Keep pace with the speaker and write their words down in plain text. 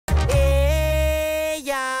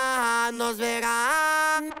los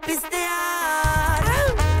verán pistear.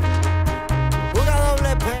 Una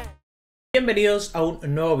doble P. Bienvenidos a un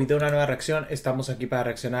nuevo video, una nueva reacción. Estamos aquí para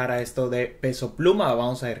reaccionar a esto de Peso Pluma.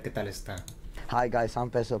 Vamos a ver qué tal está. Hi guys, I'm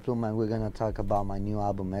Peso Pluma and we're gonna talk about my new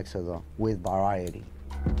album Exodo with variety.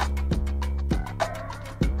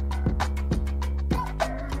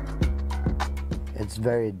 It's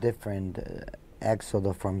very different,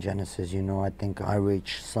 Exodo from Genesis, you know. I think I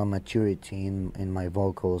reached some maturity in my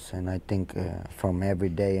vocals, and I think from every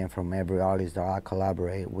day and from every artist that I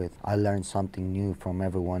collaborate with, I learned something new from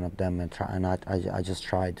every one of them, and I just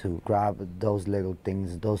try to grab those little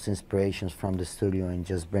things, those inspirations from the studio and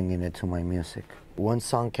just bringing it to my music. One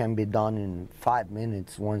song can be done in 5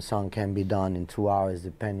 minutes, one song can be done in 2 hours,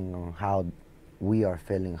 depending on how we are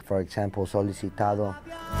feeling. For example, Solicitado,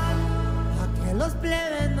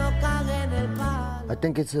 I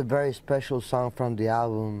think it's a very special song from the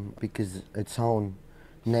album because its own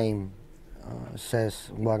name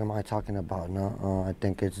says what am I talking about. No? I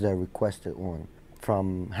think it's the requested one.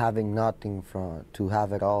 From having nothing to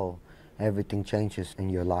have it all, everything changes in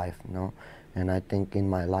your life, no? And I think in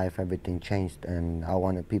my life everything changed, and I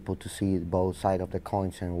wanted people to see both sides of the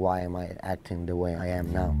coins and why am I acting the way I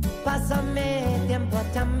am now.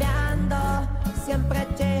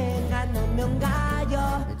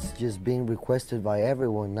 It's just being requested by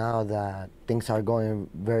everyone now that things are going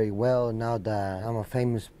very well, now that I'm a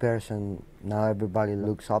famous person. Now everybody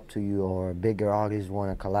looks up to you, or bigger artists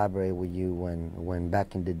want to collaborate with you, when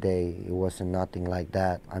back in the day it wasn't nothing like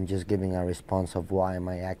that. I'm just giving a response of why am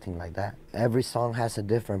I acting like that. Every song has a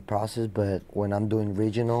different process, but when I'm doing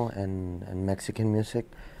regional and Mexican music,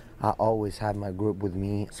 I always have my group with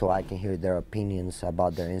me so I can hear their opinions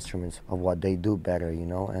about their instruments, of what they do better, you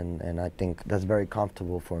know, and I think that's very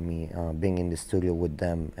comfortable for me, being in the studio with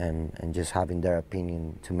them and just having their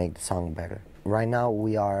opinion to make the song better. Right now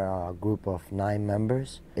we are a group of 9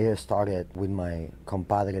 members. It started with my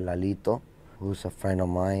compadre Lalito, who's a friend of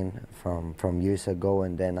mine from years ago,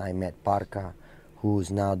 and then I met Parca,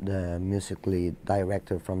 who's now the musically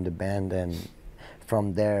director from the band, and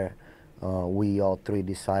from there we all 3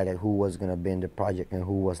 decided who was going to be in the project and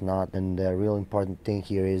who was not. And the real important thing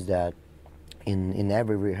here is that in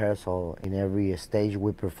every rehearsal, in every stage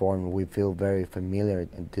we perform, we feel very familiar.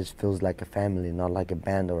 This feels like a family, not like a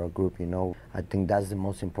band or a group, you know. I think that's the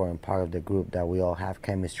most important part of the group, that we all have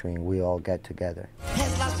chemistry and we all get together.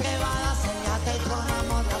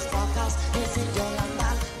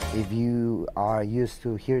 If you are used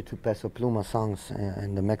to hear to Peso Pluma songs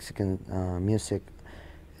and the Mexican music,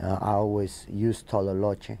 I always use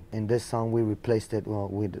Tololoche. In this song we replaced it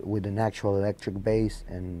with an actual electric bass,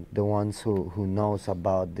 and the ones who knows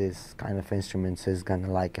about this kind of instruments is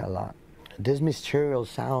gonna like it a lot. This mysterious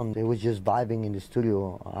sound, it was just vibing in the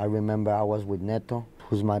studio. I remember I was with Neto,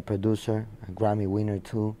 who's my producer, a Grammy winner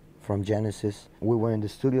too, from Genesis. We were in the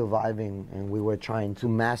studio vibing and we were trying to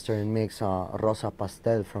master and mix Rosa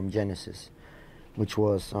Pastel from Genesis, which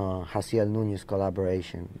was Jaciel Núñez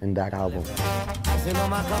collaboration in that album.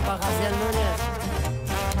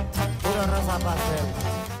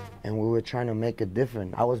 And we were trying to make it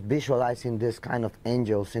different. I was visualizing this kind of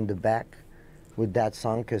angels in the back with that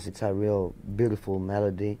song because it's a real beautiful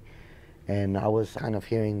melody, and I was kind of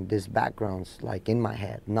hearing these backgrounds like in my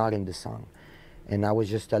head, not in the song. And I was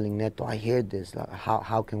just telling Neto, I hear this, like,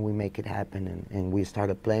 how can we make it happen? And we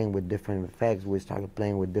started playing with different effects, we started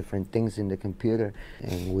playing with different things in the computer,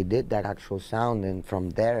 and we did that actual sound, and from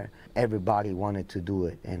there, everybody wanted to do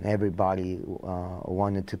it, and everybody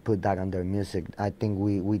wanted to put that on their music. I think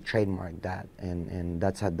we trademarked that, and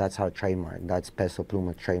that's our trademark, that's Peso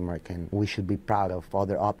Pluma trademark, and we should be proud of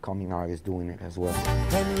other upcoming artists doing it as well.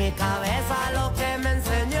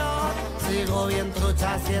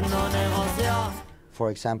 For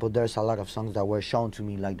example, there's a lot of songs that were shown to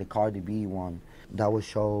me, like the Cardi B one, that was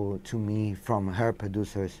shown to me from her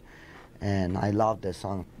producers, and I love the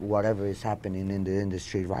song. Whatever is happening in the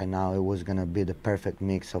industry right now, it was gonna be the perfect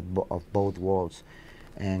mix of both worlds,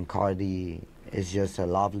 and Cardi is just a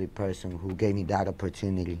lovely person who gave me that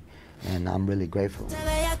opportunity, and I'm really grateful.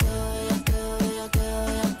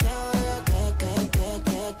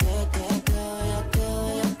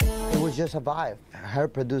 It was just a vibe. Her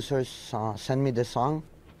producers sent me the song,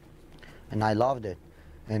 and I loved it.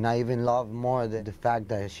 And I even loved more the fact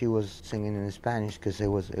that she was singing in Spanish, because it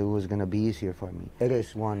was gonna be easier for me. It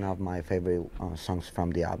is one of my favorite songs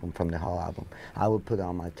from the album, from the whole album. I would put it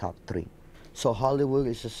on my top 3. So Hollywood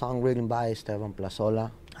is a song written by Esteban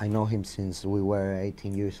Plazola. I know him since we were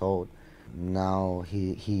 18 years old. Now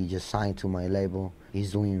he just signed to my label.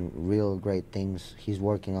 He's doing real great things. He's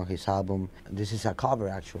working on his album. This is a cover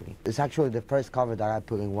actually. It's actually the first cover that I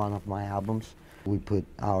put in one of my albums. We put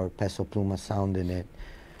our Peso Pluma sound in it.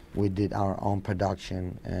 We did our own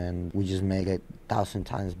production and we just made it 1,000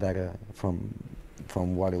 times better from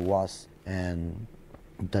what it was. And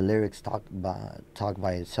the lyrics talk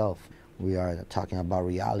by itself. We are talking about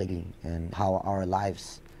reality and how our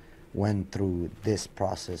lives went through this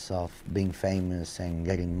process of being famous and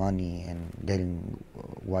getting money and getting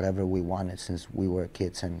whatever we wanted since we were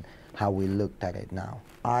kids and how we looked at it now.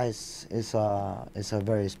 Eyes is a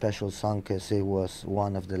very special song because it was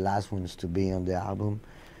one of the last ones to be on the album.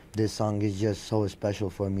 This song is just so special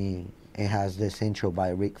for me. It has this intro by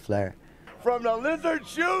Ric Flair. From the lizard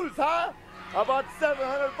shoes, huh? About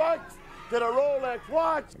 $700 to the Rolex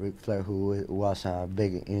watch. Ric Flair, who was a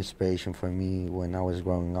big inspiration for me when I was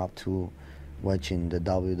growing up too, watching the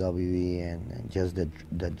WWE and just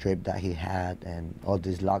the drip that he had and all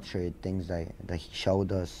these luxury things that he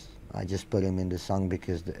showed us. I just put him in the song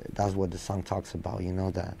because that's what the song talks about, you know,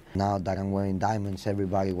 that now that I'm wearing diamonds,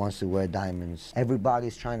 everybody wants to wear diamonds.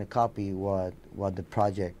 Everybody's trying to copy what the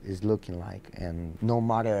project is looking like, and no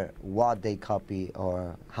matter what they copy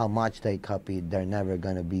or how much they copy, they're never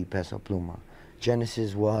gonna be Peso Pluma.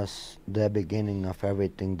 Genesis was the beginning of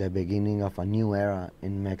everything, the beginning of a new era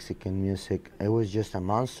in Mexican music. It was just a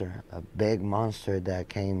monster, a big monster that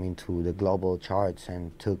came into the global charts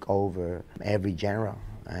and took over every genre.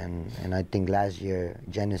 And I think last year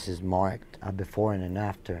Genesis marked a before and an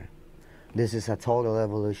after. This is a total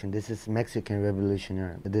evolution. This is Mexican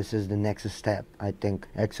revolutionary. This is the next step. I think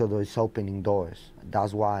Exodo is opening doors.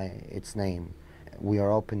 That's why it's named. We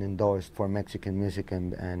are opening doors for Mexican music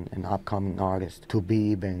and upcoming artists to be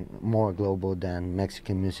even more global than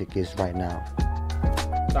Mexican music is right now.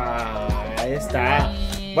 Ahí está.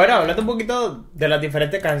 Bueno, hablando un poquito de las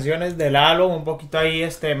diferentes canciones del álbum, un poquito ahí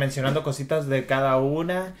mencionando cositas de cada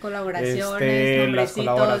una. Colaboraciones, las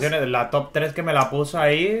colaboraciones, la top 3 que me la puso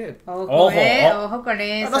ahí. Ojo con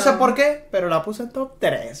eso. No sé por qué, pero la puse en top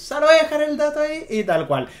 3. Solo voy a dejar el dato ahí y tal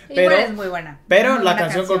cual. Pero es muy buena. Pero muy la buena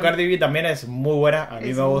canción con Cardi B también es muy buena. A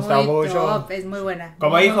mí me gusta muy mucho. Top, es muy buena.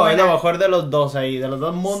 Como muy dijo, buena. es lo mejor de los dos ahí, de los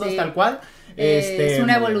dos mundos, Sí. tal cual. Es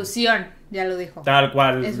una evolución, ya lo dijo. Tal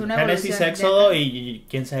cual. Es una Genesis, evolución Exodo y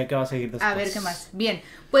quién sabe qué va a seguir después. A ver qué más. Bien,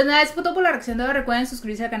 pues nada, eso fue todo por la reacción de hoy. Recuerden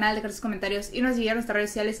suscribirse al canal, dejar sus comentarios y nos seguir a nuestras redes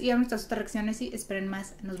sociales y a nuestras otras reacciones y esperen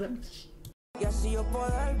más. Nos vemos. Y así yo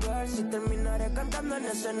poder ver si terminaré cantando en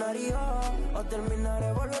escenario o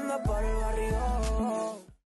terminaré volviendo por el barrio.